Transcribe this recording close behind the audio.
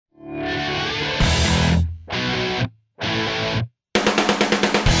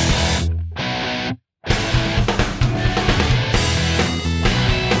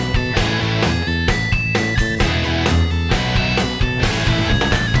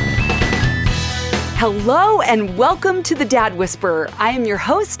Hello and welcome to the Dad Whisperer. I am your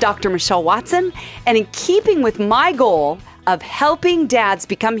host, Dr. Michelle Watson, and in keeping with my goal of helping dads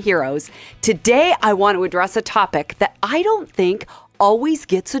become heroes, today I want to address a topic that I don't think always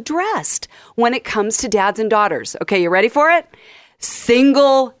gets addressed when it comes to dads and daughters. Okay, you ready for it?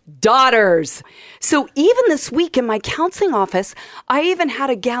 Single daughters. So even this week in my counseling office, I even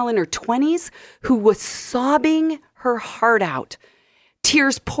had a gal in her 20s who was sobbing her heart out.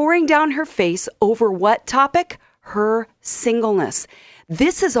 Tears pouring down her face over what topic? Her singleness.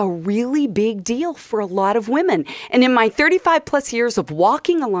 This is a really big deal for a lot of women. And in my 35 plus years of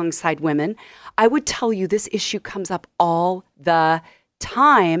walking alongside women, I would tell you this issue comes up all the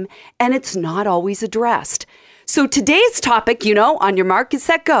time, and it's not always addressed. So today's topic, on your mark, get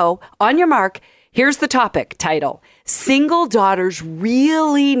set, go. On your mark, here's the topic title. Single daughters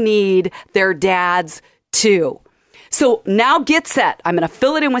really need their dads too. So now get set. I'm going to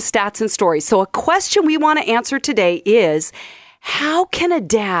fill it in with stats and stories. So a question we want to answer today is, how can a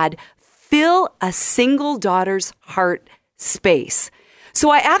dad fill a single daughter's heart space?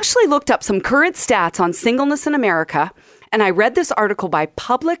 So I actually looked up some current stats on singleness in America, and I read this article by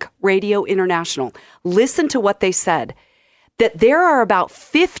Public Radio International. Listen to what they said, that there are about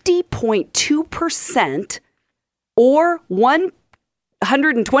 50.2% or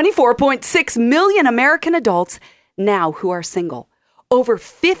 124.6 million American adults now who are single. Over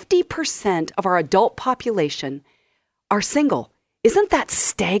 50% of our adult population are single. Isn't that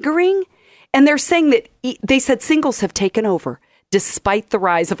staggering? And they're saying that they said singles have taken over despite the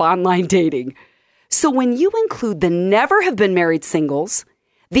rise of online dating. So when you include the never have been married singles,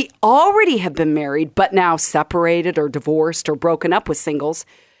 the already have been married but now separated or divorced or broken up with singles,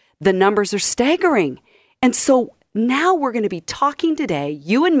 the numbers are staggering. And so now we're going to be talking today,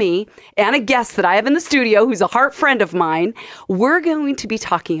 you and me, and a guest that I have in the studio who's a heart friend of mine. We're going to be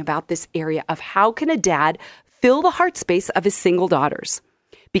talking about this area of how can a dad fill the heart space of his single daughters,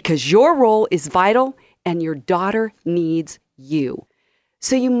 because your role is vital and your daughter needs you.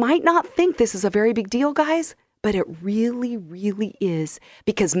 So you might not think this is a very big deal, guys, but it really, really is,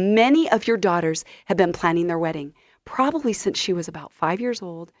 because many of your daughters have been planning their wedding probably since she was about 5 years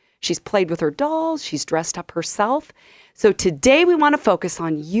old. She's played with her dolls. She's dressed up herself. So today we want to focus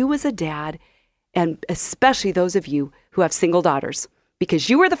on you as a dad, and especially those of you who have single daughters, because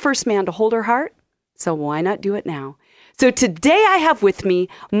you were the first man to hold her heart. So why not do it now? So today I have with me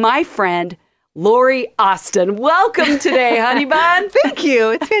my friend, Lauree Austin. Welcome today, honey bun. Thank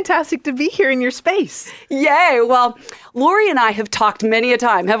you. It's fantastic to be here in your space. Yay. Well, Lauree and I have talked many a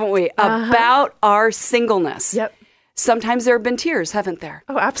time, haven't we, about our singleness. Yep. Sometimes there have been tears, haven't there?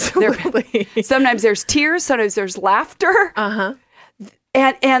 Oh, absolutely. Sometimes there's tears. Sometimes there's laughter.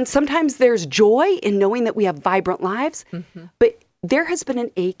 And sometimes there's joy in knowing that we have vibrant lives. Mm-hmm. But there has been an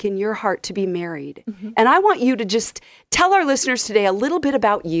ache in your heart to be married. Mm-hmm. And I want you to just tell our listeners today a little bit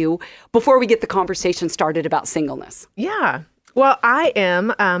about you before we get the conversation started about singleness. Yeah. Well, I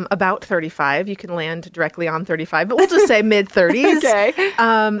am about 35. You can land directly on 35, but we'll just say mid-30s. Okay.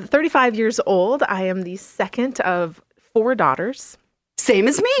 35 years old. I am the second of 4 daughters. Same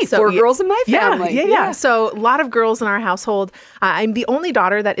as me. So, 4 girls in my family. Yeah. So a lot of girls in our household. I'm the only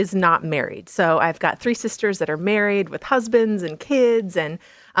daughter that is not married. So I've got 3 sisters that are married with husbands and kids, and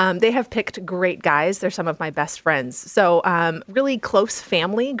they have picked great guys. They're some of my best friends. So really close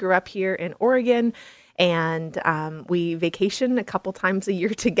family. Grew up here in Oregon. And we vacation a couple times a year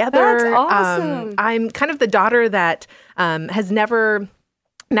together. That's awesome. I'm kind of the daughter that has never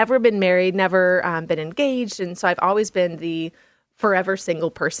been married, never been engaged. And so I've always been the forever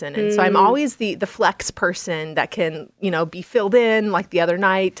single person. And so I'm always the flex person that can, be filled in. Like the other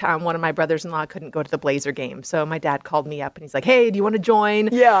night, one of my brothers-in-law couldn't go to the Blazer game. So my dad called me up and he's like, hey, do you want to join,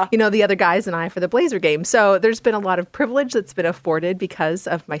 the other guys and I for the Blazer game? So there's been a lot of privilege that's been afforded because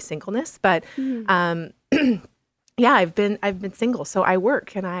of my singleness. But yeah, I've been single. So I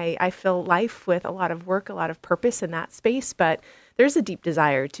work and I fill life with a lot of work, a lot of purpose in that space. But there's a deep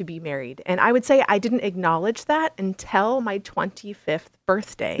desire to be married. And I would say I didn't acknowledge that until my 25th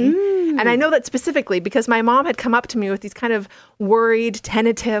birthday. And I know that specifically because my mom had come up to me with these kind of worried,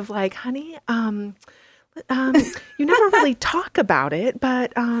 tentative, like, honey, you never really talk about it,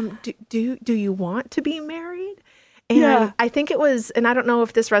 but do you want to be married? And I think it was, and I don't know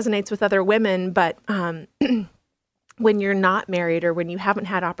if this resonates with other women, but when you're not married or when you haven't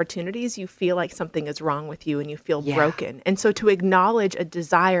had opportunities, you feel like something is wrong with you and you feel broken. And so to acknowledge a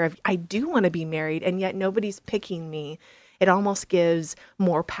desire of, I do want to be married, and yet nobody's picking me it almost gives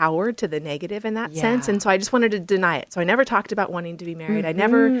more power to the negative in that sense. Yeah. And so I just wanted to deny it. So I never talked about wanting to be married. I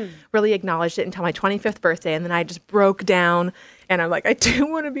never really acknowledged it until my 25th birthday. And then I just broke down and I'm like, I do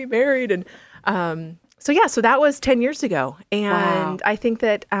want to be married. And so that was 10 years ago. And I think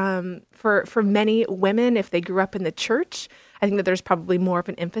that for many women, if they grew up in the church, I think that there's probably more of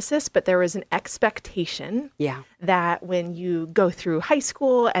an emphasis, but there is an expectation that when you go through high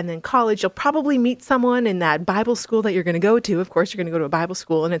school and then college, you'll probably meet someone in that Bible school that you're going to go to. Of course, you're going to go to a Bible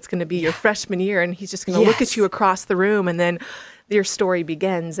school and it's going to be your freshman year and he's just going to look at you across the room and then your story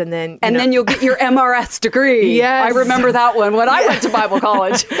begins. And then then you'll get your MRS degree. Yes. I remember that one when I went to Bible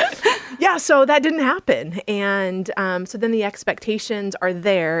college. Yeah, so that didn't happen. And so then the expectations are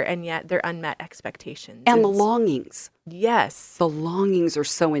there, and yet they're unmet expectations. And the longings. Yes. The longings are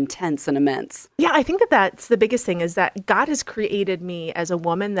so intense and immense. Yeah, I think that that's the biggest thing is that God has created me as a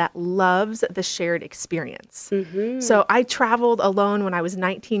woman that loves the shared experience. So I traveled alone when I was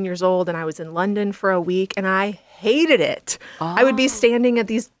 19 years old, and I was in London for a week, and I hated it. I would be standing at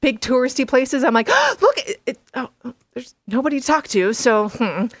these big touristy places. I'm like, look, there's nobody to talk to.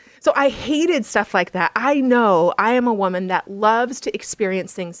 So I hated stuff like that. I know I am a woman that loves to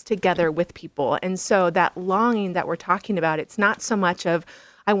experience things together with people. And so that longing that we're talking about, it's not so much of,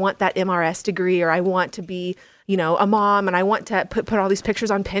 I want that MRS degree or I want to be, a mom and I want to put all these pictures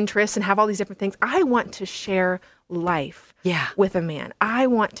on Pinterest and have all these different things. I want to share life with a man. I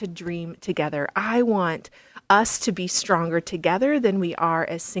want to dream together. I want us to be stronger together than we are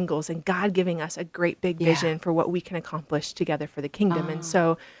as singles, and God giving us a great big vision for what we can accomplish together for the kingdom. And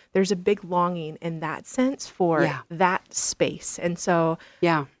so there's a big longing in that sense for that space. And so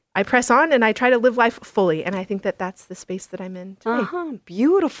I press on and I try to live life fully. And I think that that's the space that I'm in today.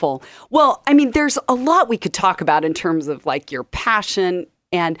 Beautiful. Well, I mean, there's a lot we could talk about in terms of like your passion.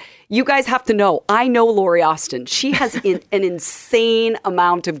 And you guys have to know, I know Lauree Austin. She has an insane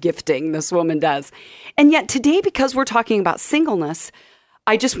amount of gifting, this woman does. And yet today, because we're talking about singleness,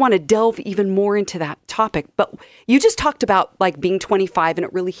 I just want to delve even more into that topic. But you just talked about like being 25 and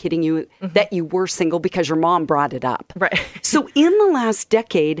it really hitting you that you were single because your mom brought it up. Right. So in the last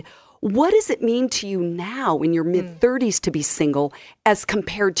decade, what does it mean to you now in your mid-30s to be single as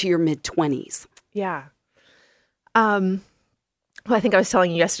compared to your mid-20s? Yeah. Well, I think I was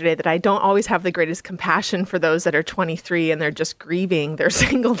telling you yesterday that I don't always have the greatest compassion for those that are 23 and they're just grieving their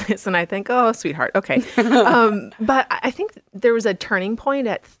singleness. And I think, oh, sweetheart, okay. But I think there was a turning point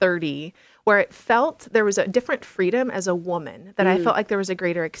at 30 where it felt there was a different freedom as a woman, that I felt like there was a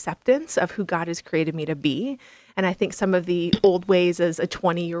greater acceptance of who God has created me to be. And I think some of the old ways as a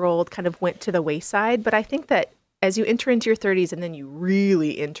 20-year-old kind of went to the wayside. But I think that as you enter into your 30s and then you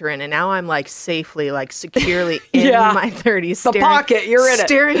really enter in, and now I'm like safely, like securely in my 30s. The pocket, you're in it.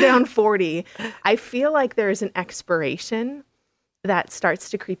 Staring down 40. I feel like there's an expiration that starts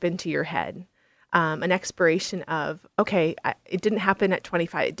to creep into your head. An expiration of, okay, it didn't happen at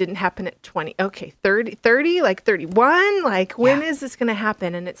 25. It didn't happen at 20. Okay, 30, like 31. Like, when is this going to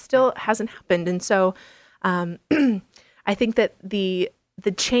happen? And it still hasn't happened. And so I think that the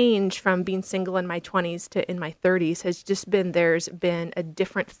change from being single in my 20s to in my 30s has just been, there's been a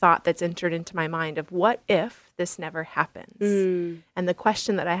different thought that's entered into my mind of what if this never happens? And the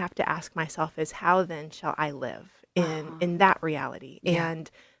question that I have to ask myself is, how then shall I live in that reality?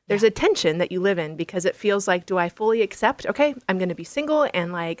 And there's a tension that you live in because it feels like, do I fully accept, okay, I'm going to be single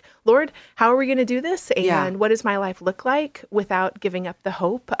and like, Lord, how are we going to do this? And what does my life look like without giving up the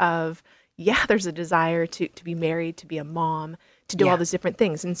hope of, there's a desire to be married, to be a mom, to do all these different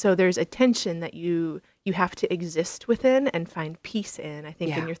things. And so there's a tension that you have to exist within and find peace in, I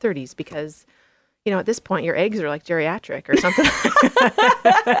think, in your 30s, because, at this point, your eggs are like geriatric or something.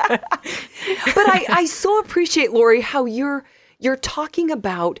 But I so appreciate, Lauree, how you're talking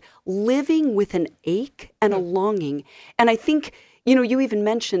about living with an ache and a longing. And I think, you even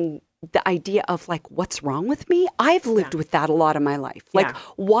mentioned the idea of like, what's wrong with me? I've lived with that a lot of my life. Like,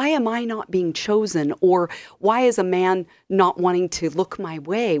 why am I not being chosen? Or why is a man not wanting to look my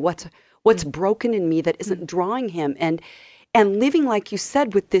way? What's broken in me that isn't drawing him? And living, like you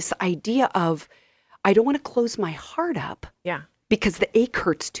said, with this idea of, I don't want to close my heart up because the ache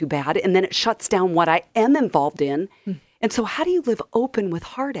hurts too bad. And then it shuts down what I am involved in. And so how do you live open with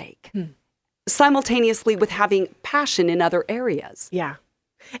heartache simultaneously with having passion in other areas? Yeah.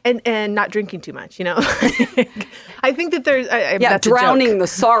 And not drinking too much, I think that there's that's drowning the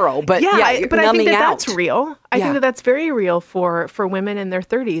sorrow, but I think that that's out. real. I think that that's very real for women in their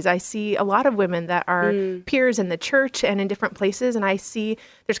 30s. I see a lot of women that are peers in the church and in different places, and I see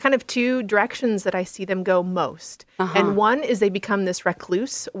there's kind of two directions that I see them go most. And one is they become this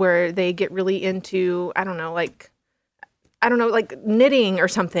recluse where they get really into, I don't know, like I don't know, like knitting or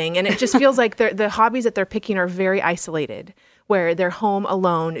something. And it just feels like the hobbies that they're picking are very isolated, where they're home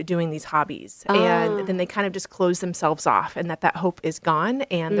alone doing these hobbies. And then they kind of just close themselves off, and that hope is gone,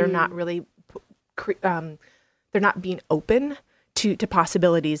 and they're not really, they're not being open to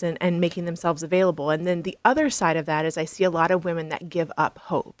possibilities and making themselves available. And then the other side of that is I see a lot of women that give up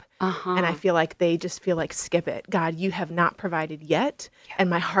hope. And I feel like they just feel like, skip it. God, you have not provided yet.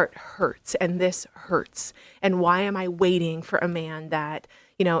 And my heart hurts, and this hurts. And why am I waiting for a man that,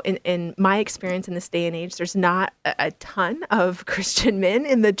 you know, in my experience in this day and age, there's not a ton of Christian men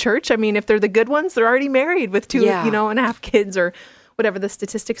in the church. I mean, if they're the good ones, they're already married with 2.5 kids or whatever the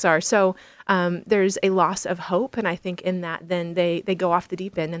statistics are. So there's a loss of hope. And I think in that, then they go off the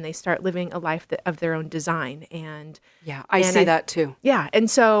deep end and they start living a life of their own design. And I see that too. Yeah. And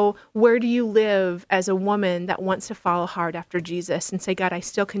so where do you live as a woman that wants to follow hard after Jesus and say, God, I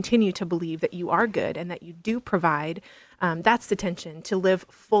still continue to believe that you are good and that you do provide. That's the tension, to live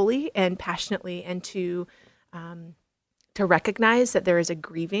fully and passionately, and to recognize that there is a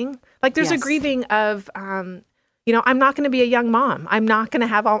grieving. Like there's a grieving of, you know, I'm not going to be a young mom. I'm not going to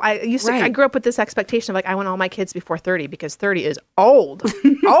have I grew up with this expectation of like, I want all my kids before 30 because 30 is old.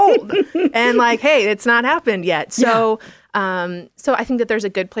 And like, hey, it's not happened yet. So, so I think that there's a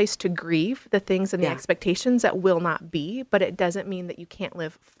good place to grieve the things and the expectations that will not be, but it doesn't mean that you can't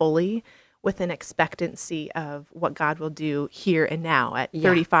live fully with an expectancy of what God will do here and now at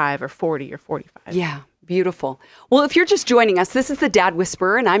 35 or 40 or 45. Yeah. Beautiful. Well, if you're just joining us, this is the Dad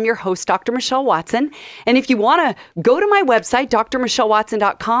Whisperer, and I'm your host, Dr. Michelle Watson. And if you want to go to my website,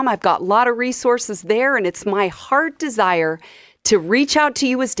 drmichellewatson.com, I've got a lot of resources there, and it's my heart desire to reach out to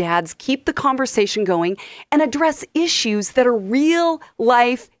you as dads, keep the conversation going, and address issues that are real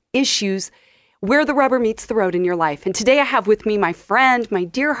life issues where the rubber meets the road in your life. And today I have with me my friend, my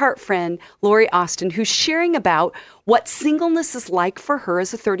dear heart friend, Lauree Austin, who's sharing about what singleness is like for her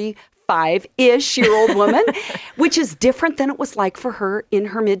as a 35-ish-year-old woman, which is different than it was like for her in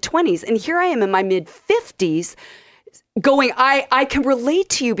her mid-20s. And here I am in my mid-50s going, I can relate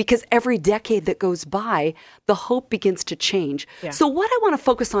to you, because every decade that goes by, the hope begins to change. Yeah. So what I want to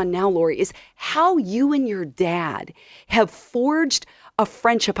focus on now, Lauree, is how you and your dad have forged a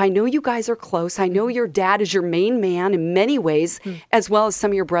friendship. I know you guys are close. I know your dad is your main man in many ways, as well as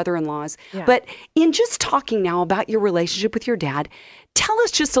some of your brother-in-laws. Yeah. But in just talking now about your relationship with your dad, tell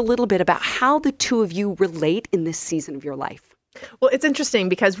us just a little bit about how the two of you relate in this season of your life. Well, it's interesting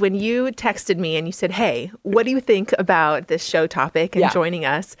because when you texted me and you said, hey, what do you think about this show topic and joining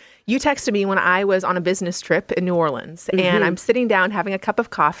us? You texted me when I was on a business trip in New Orleans, and I'm sitting down having a cup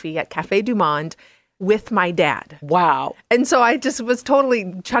of coffee at Café Du Monde with my dad. Wow. And so I just was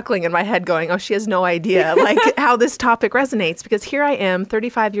totally chuckling in my head going, oh, she has no idea like how this topic resonates, because here I am,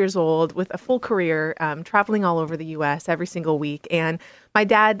 35 years old with a full career, traveling all over the U.S. every single week. And my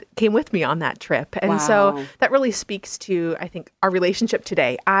dad came with me on that trip. And so that really speaks to, I think, our relationship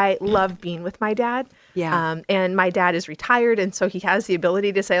today. I love being with my dad. Yeah. And my dad is retired. And so he has the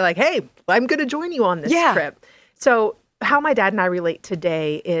ability to say like, hey, I'm going to join you on this trip. So how my dad and I relate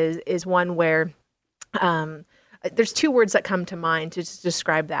today is one where there's two words that come to mind to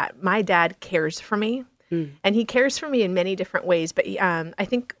describe that. My dad cares for me, and he cares for me in many different ways. But I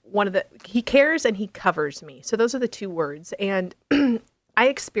think he cares and he covers me. So those are the two words. And I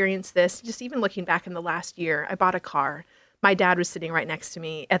experienced this just even looking back in the last year. I bought a car. My dad was sitting right next to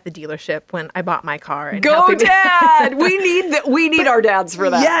me at the dealership when I bought my car. And Go, Dad! We need our dads for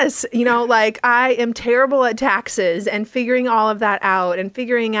that. Yes. You know, like I am terrible at taxes and figuring all of that out and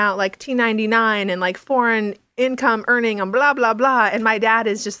figuring out like T99 and like foreign income earning and blah, blah, blah. And my dad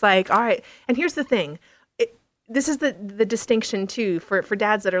is just like, all right. And here's the thing. This is the distinction too for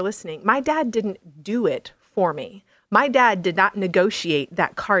dads that are listening. My dad didn't do it for me. My dad did not negotiate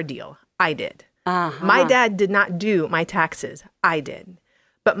that car deal. I did. My dad did not do my taxes. I did.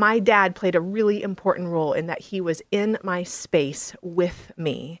 But my dad played a really important role in that he was in my space with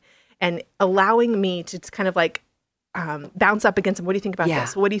me and allowing me to kind of like bounce up against him. What do you think about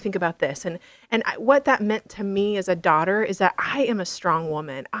this? What do you think about this? And what that meant to me as a daughter is that I am a strong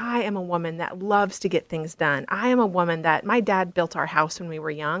woman. I am a woman that loves to get things done. I am a woman that my dad built our house when we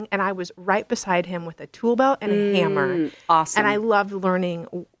were young, and I was right beside him with a tool belt and a hammer. Awesome. And I loved learning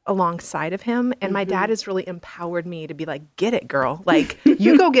alongside of him. And my dad has really empowered me to be like, get it, girl. Like,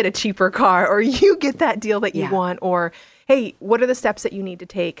 you go get a cheaper car, or you get that deal that you want, or, hey, what are the steps that you need to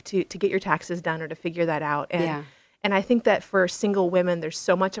take to get your taxes done or to figure that out? And I think that for single women, there's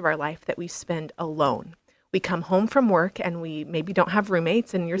so much of our life that we spend alone. We come home from work and we maybe don't have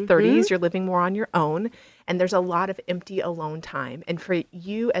roommates. In your 30s, you're living more on your own. and there's a lot of empty alone time. And for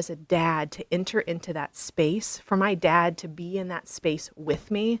you as a dad to enter into that space, for my dad to be in that space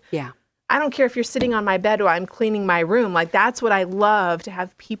with me. Yeah. I don't care if you're sitting on my bed or I'm cleaning my room. Like, that's what I love, to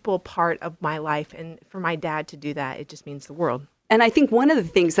have people part of my life. And for my dad to do that, it just means the world. And I think one of the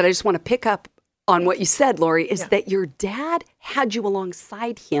things that I just want to pick up on what you said, Lauree, is that your dad had you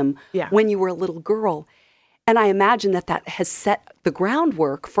alongside him when you were a little girl. And I imagine that has set the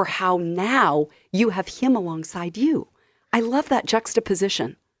groundwork for how now you have him alongside you. I love that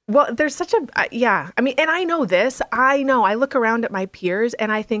juxtaposition. Well, there's such a, I mean, and I know this. I look around at my peers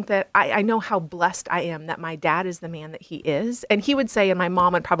and I think that I know how blessed I am that my dad is the man that he is. And he would say, and my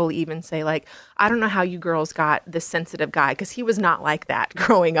mom would probably even say, like, I don't know how you girls got this sensitive guy, because he was not like that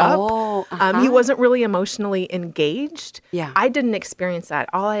growing up. He wasn't really emotionally engaged. Yeah. I didn't experience that.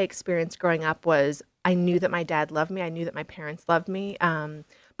 All I experienced growing up was I knew that my dad loved me. I knew that my parents loved me.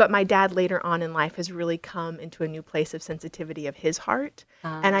 But my dad later on in life has really come into a new place of sensitivity of his heart.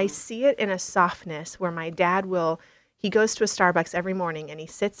 And I see it in a softness where my dad he goes to a Starbucks every morning and he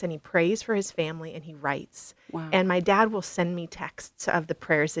sits and he prays for his family and he writes. Wow. And my dad will send me texts of the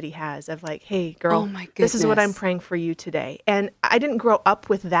prayers that he has of like, hey, girl, this is what I'm praying for you today. And I didn't grow up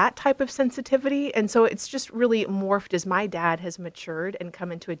with that type of sensitivity. And so it's just really morphed as my dad has matured and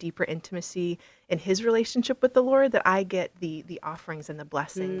come into a deeper intimacy in his relationship with the Lord, that I get the offerings and the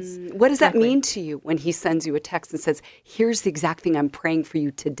blessings. What does that mean to you when he sends you a text and says, here's the exact thing I'm praying for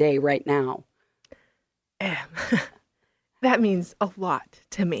you today, right now? That means a lot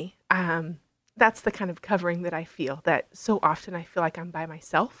to me. That's the kind of covering that I feel, that so often I feel like I'm by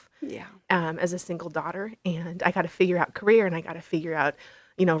myself as a single daughter, and I got to figure out career, and I got to figure out,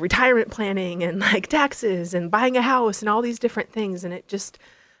 retirement planning and like taxes and buying a house and all these different things. And it just,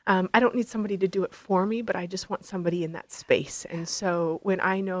 I don't need somebody to do it for me, but I just want somebody in that space. And so when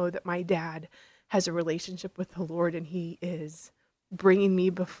I know that my dad has a relationship with the Lord and he is bringing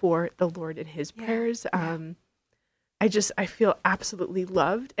me before the Lord in his prayers, I feel absolutely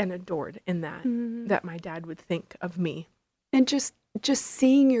loved and adored in that, that my dad would think of me. And just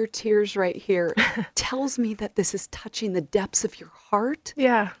seeing your tears right here tells me that this is touching the depths of your heart.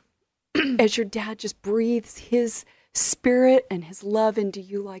 Yeah. As your dad just breathes his spirit and his love into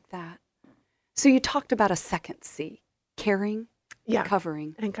you like that. So you talked about a second C, caring,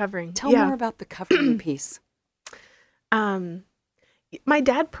 covering. And covering. Tell more about the covering piece. My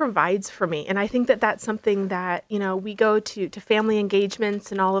dad provides for me. And I think that that's something that, we go to family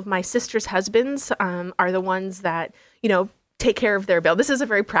engagements, and all of my sister's husbands are the ones that, take care of their bill. This is a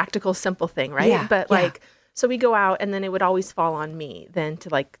very practical, simple thing, right? Yeah, but so we go out, and then it would always fall on me then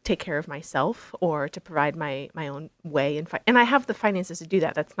to take care of myself or to provide my own way. And I have the finances to do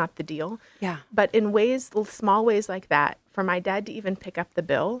that. That's not the deal. Yeah. But in small ways like that, for my dad to even pick up the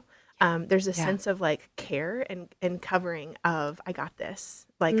bill, there's a sense of care and covering of, I got this.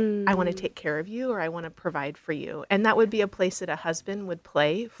 I want to take care of you, or I want to provide for you. And that would be a place that a husband would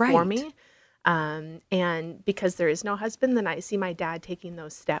play for me. And because there is no husband, then I see my dad taking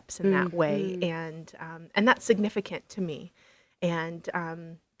those steps in that way. And that's significant to me. And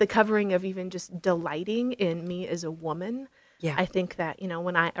the covering of even just delighting in me as a woman. Yeah. I think that,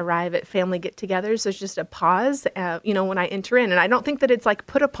 when I arrive at family get-togethers, there's just a pause, when I enter in. And I don't think that it's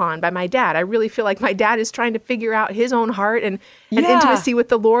put upon by my dad. I really feel like my dad is trying to figure out his own heart and intimacy with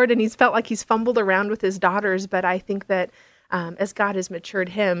the Lord. And he's felt like he's fumbled around with his daughters. But I think that as God has matured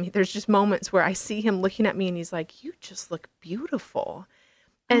him, there's just moments where I see him looking at me and he's like, you just look beautiful.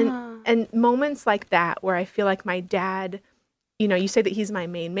 And moments like that where I feel like my dad, you say that he's my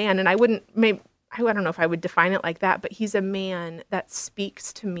main man, and I don't know if I would define it like that, but he's a man that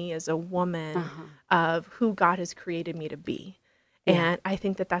speaks to me as a woman of who God has created me to be. Yeah. And I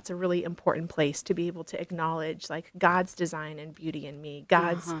think that that's a really important place to be able to acknowledge God's design and beauty in me,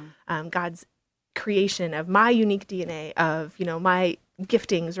 God's creation of my unique DNA, of, my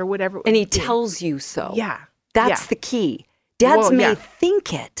giftings or whatever. And he tells you so. Yeah. That's the key. Dads may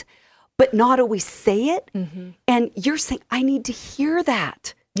think it, but not always say it. Mm-hmm. And you're saying, I need to hear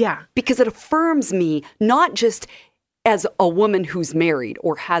that. Yeah. Because it affirms me, not just as a woman who's married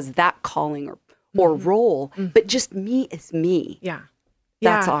or has that calling or role, but just me as me. Yeah.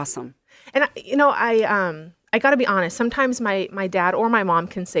 That's awesome. And, I got to be honest. Sometimes my dad or my mom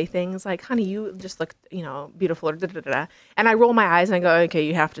can say things like, honey, you just look, beautiful, or da-da-da-da. And I roll my eyes and I go, okay,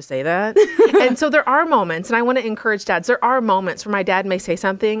 you have to say that. And so there are moments, and I want to encourage dads, there are moments where my dad may say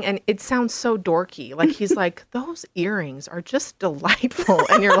something and it sounds so dorky. He's like, those earrings are just delightful.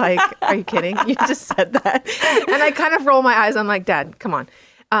 And you're like, are you kidding? You just said that. And I kind of roll my eyes. I'm like, Dad, come on.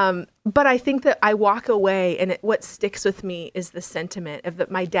 But I think that I walk away and what sticks with me is the sentiment of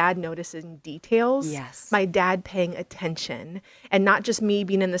that my dad noticing details. Yes. My dad paying attention, and not just me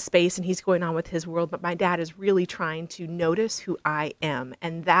being in the space and he's going on with his world, but my dad is really trying to notice who I am.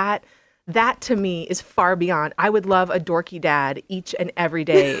 And that to me is far beyond. I would love a dorky dad each and every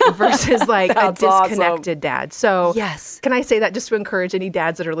day versus like a disconnected dad. So yes. Can I say that just to encourage any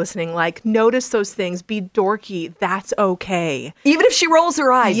dads that are listening, like notice those things, be dorky. That's okay. Even if she rolls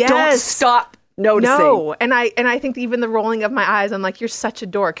her eyes, don't stop noticing. No. And I think even the rolling of my eyes, I'm like, you're such a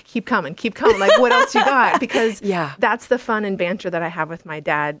dork. Keep coming. Like, what else you got? Because that's the fun and banter that I have with my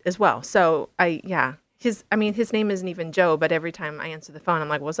dad as well. So his name isn't even Joe, but every time I answer the phone, I'm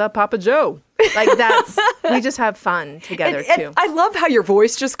like, what's up, Papa Joe? Like we just have fun together too. And I love how your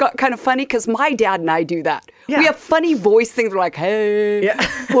voice just got kind of funny because my dad and I do that. Yeah. We have funny voice things. We're like, hey,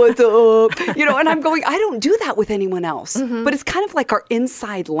 what's up? And I'm going, I don't do that with anyone else. Mm-hmm. But it's kind of like our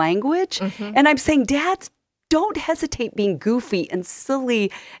inside language. Mm-hmm. And I'm saying, dads, don't hesitate being goofy and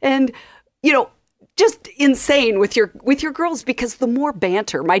silly and, just insane with your girls, because the more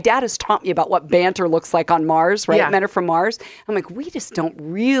banter, my dad has taught me about what banter looks like on Mars, right? Yeah. Men are from Mars. I'm like, we just don't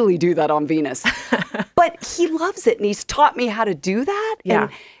really do that on Venus. But he loves it, and he's taught me how to do that. Yeah.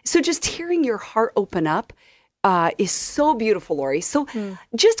 And so just hearing your heart open up is so beautiful, Lauree. So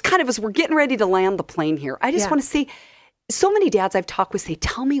just kind of as we're getting ready to land the plane here, I just want to say, so many dads I've talked with say,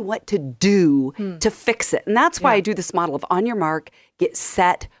 tell me what to do to fix it. And that's why I do this model of on your mark, get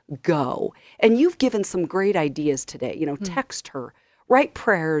set, go. And you've given some great ideas today. Text her, write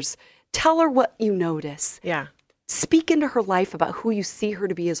prayers, tell her what you notice. Yeah. Speak into her life about who you see her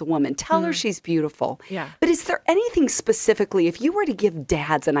to be as a woman. Tell her she's beautiful. Yeah. But is there anything specifically, if you were to give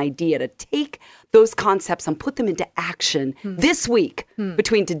dads an idea to take those concepts and put them into action this week,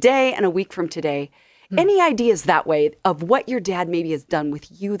 between today and a week from today, any ideas that way of what your dad maybe has done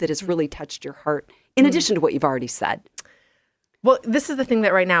with you that has really touched your heart, in addition to what you've already said? Well, this is the thing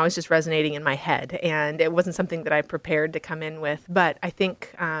that right now is just resonating in my head, and it wasn't something that I prepared to come in with. But I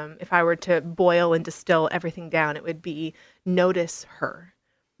think if I were to boil and distill everything down, it would be notice her.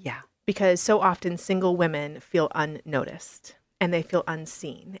 Yeah. Because so often single women feel unnoticed. And they feel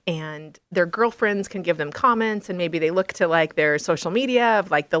unseen, and their girlfriends can give them comments, and maybe they look to like their social media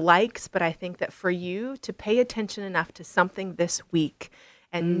of like the likes. But I think that for you to pay attention enough to something this week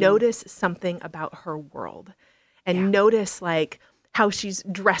and notice something about her world, and notice like how she's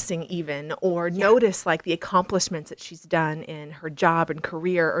dressing even, or notice like the accomplishments that she's done in her job and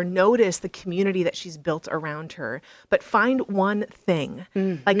career, or notice the community that she's built around her. But find one thing,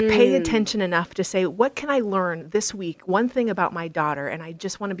 like pay attention enough to say, what can I learn this week? One thing about my daughter, and I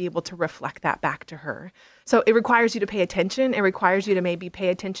just want to be able to reflect that back to her. So it requires you to pay attention. It requires you to maybe pay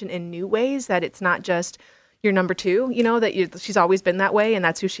attention in new ways, that it's not just your number two, that she's always been that way and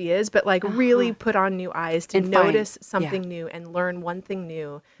that's who she is, but like really put on new eyes to notice something new and learn one thing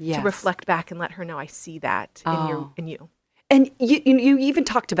new to reflect back and let her know I see that in you. And you even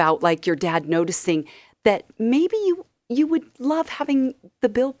talked about like your dad noticing that maybe you would love having the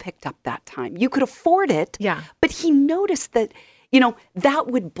bill picked up that time. You could afford it, but he noticed that that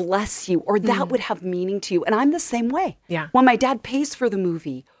would bless you, or that would have meaning to you. And I'm the same way. Yeah. When my dad pays for the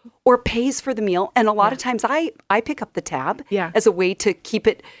movie or pays for the meal, and a lot of times I pick up the tab as a way to keep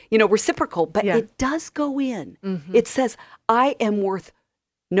it, reciprocal, but it does go in. Mm-hmm. It says, I am worth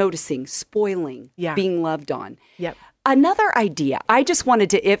noticing, spoiling, being loved on. Yep. Another idea, I just wanted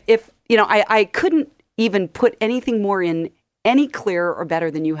to, if I couldn't even put anything more in any clearer or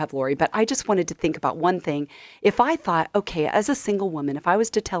better than you have, Lauree, but I just wanted to think about one thing. If I thought, okay, as a single woman, if I was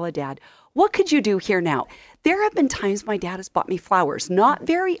to tell a dad, what could you do here now? There have been times my dad has bought me flowers, not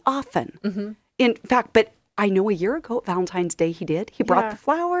very often. Mm-hmm. In fact, but I know a year ago, Valentine's Day, he did. He brought the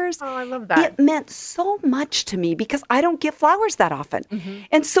flowers. Oh, I love that. It meant so much to me because I don't get flowers that often. Mm-hmm.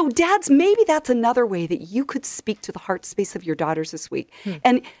 And so dads, maybe that's another way that you could speak to the heart space of your daughters this week.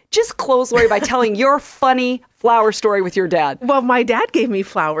 And just close, Lauree, by telling your funny flower story with your dad. Well, my dad gave me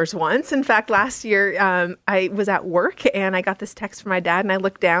flowers once. In fact, last year I was at work and I got this text from my dad, and I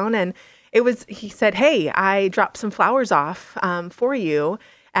looked down and he said, hey, I dropped some flowers off for you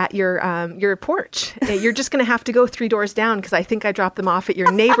at your porch. You're just going to have to go 3 doors down because I think I dropped them off at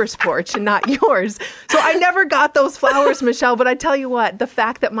your neighbor's porch and not yours. So I never got those flowers, Michelle. But I tell you what, the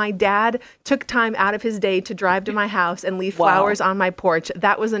fact that my dad took time out of his day to drive to my house and leave flowers on my porch,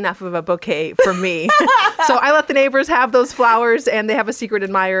 that was enough of a bouquet for me. So I let the neighbors have those flowers, and they have a secret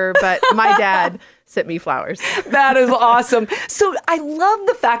admirer, but my dad sent me flowers. That is awesome. So I love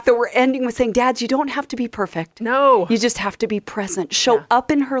the fact that we're ending with saying, dads, you don't have to be perfect. No. You just have to be present. Show up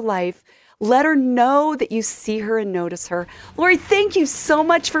in her life. Let her know that you see her and notice her. Lauree, thank you so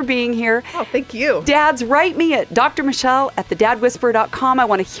much for being here. Oh, thank you. Dads, write me at drmichelle@thedadwhisperer.com. I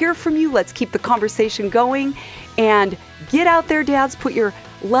want to hear from you. Let's keep the conversation going. And get out there, dads. Put your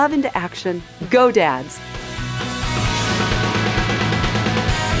love into action. Go, dads.